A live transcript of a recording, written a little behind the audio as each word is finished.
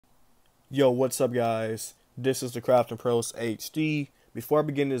Yo, what's up guys? This is the Crafting Pros HD. Before I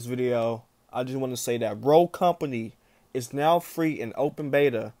begin this video, I just want to say that Rogue Company is now free in open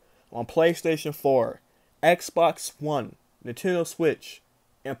beta on PlayStation 4, Xbox One, Nintendo Switch,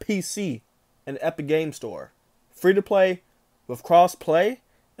 and PC and Epic Game Store. Free to play with cross play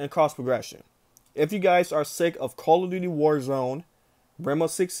and cross progression. If you guys are sick of Call of Duty Warzone, Rainbow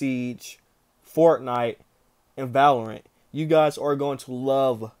Six Siege, Fortnite, and Valorant, you guys are going to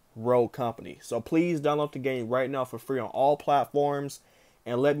love Rogue Company. So please download the game right now for free on all platforms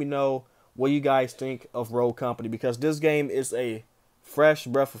and let me know what you guys think of Rogue Company, because this game is a fresh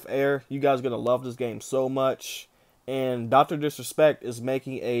breath of air. You guys are going to love this game so much. And Dr. Disrespect is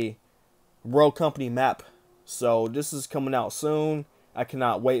making a Rogue Company map. So this is coming out soon. I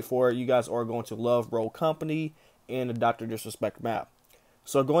cannot wait for it. You guys are going to love Rogue Company and the Dr. Disrespect map.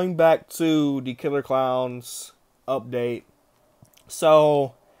 So going back to the Killer Clowns update.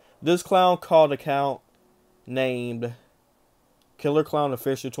 So this clown called account named Killer Clown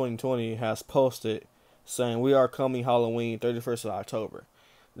Official 2020 has posted saying, "We are coming Halloween 31st of October."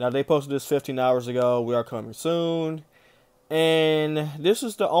 Now they posted this 15 hours ago. We are coming soon. And this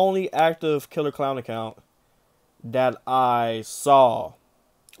is the only active Killer Clown account that I saw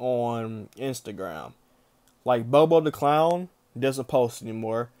on Instagram. Like Bobo the Clown doesn't post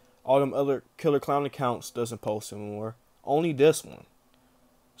anymore. All them other Killer Clown accounts doesn't post anymore. Only this one.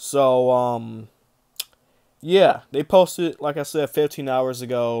 So, yeah, they posted, like I said, 15 hours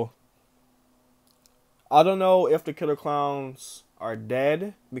ago. I don't know if the Killer Clowns are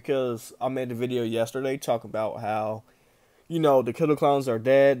dead, because I made a video yesterday talking about how, you know, the Killer Clowns are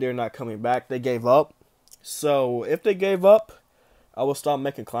dead. They're not coming back. They gave up. So, if they gave up, I will stop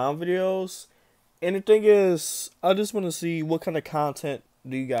making clown videos. And the thing is, I just want to see what kind of content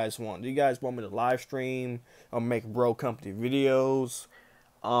do you guys want. Do you guys want me to live stream or make Rogue Company videos?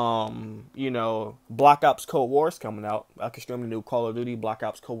 You know, Black Ops Cold War is coming out. I can stream the new Call of Duty Black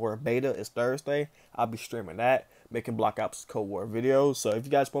Ops Cold War beta. It's Thursday. I'll be streaming that, making Black Ops Cold War videos. So if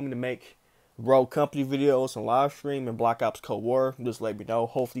you guys want me to make Rogue Company videos and live stream and Black Ops Cold War, just let me know.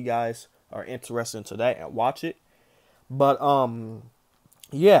 Hopefully you guys are interested into that and watch it. But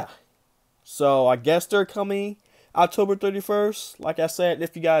yeah. So I guess they're coming October 31st. Like I said,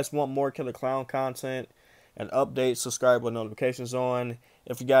 if you guys want more Killer Clown content and updates, subscribe with notifications on.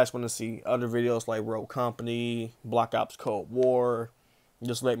 If you guys want to see other videos like Rogue Company, Black Ops Cold War,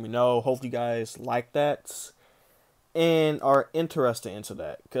 just let me know. Hopefully you guys like that and are interested into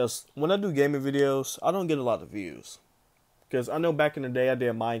that. Because when I do gaming videos, I don't get a lot of views. Because I know back in the day, I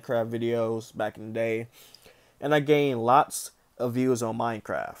did Minecraft videos back in the day, and I gained lots of views on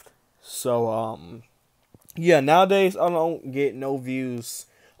Minecraft. So, yeah, nowadays I don't get no views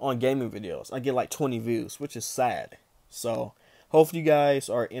on gaming videos. I get like 20 views, which is sad. So, hopefully you guys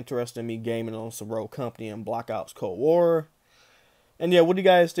are interested in me gaming on some Rogue Company and Black Ops Cold War. And yeah, what do you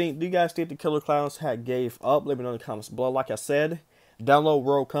guys think? Do you guys think the Killer Clowns had gave up? Let me know in the comments below. Like I said, download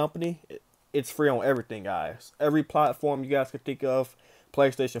Rogue Company. It's free on everything, guys. Every platform you guys can think of.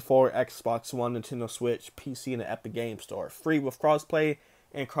 PlayStation 4, Xbox One, Nintendo Switch, PC, and the Epic Game Store. Free with crossplay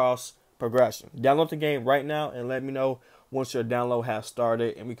and cross progression. Download the game right now and let me know once your download has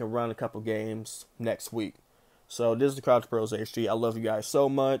started, and we can run a couple games next week. So this is the Crafting Pros HD. I love you guys so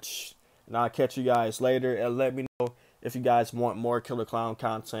much, and I'll catch you guys later. And let me know if you guys want more Killer Clown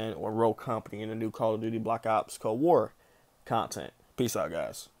content or Rogue Company and the new Call of Duty Black Ops Cold War content. Peace out,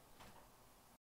 guys.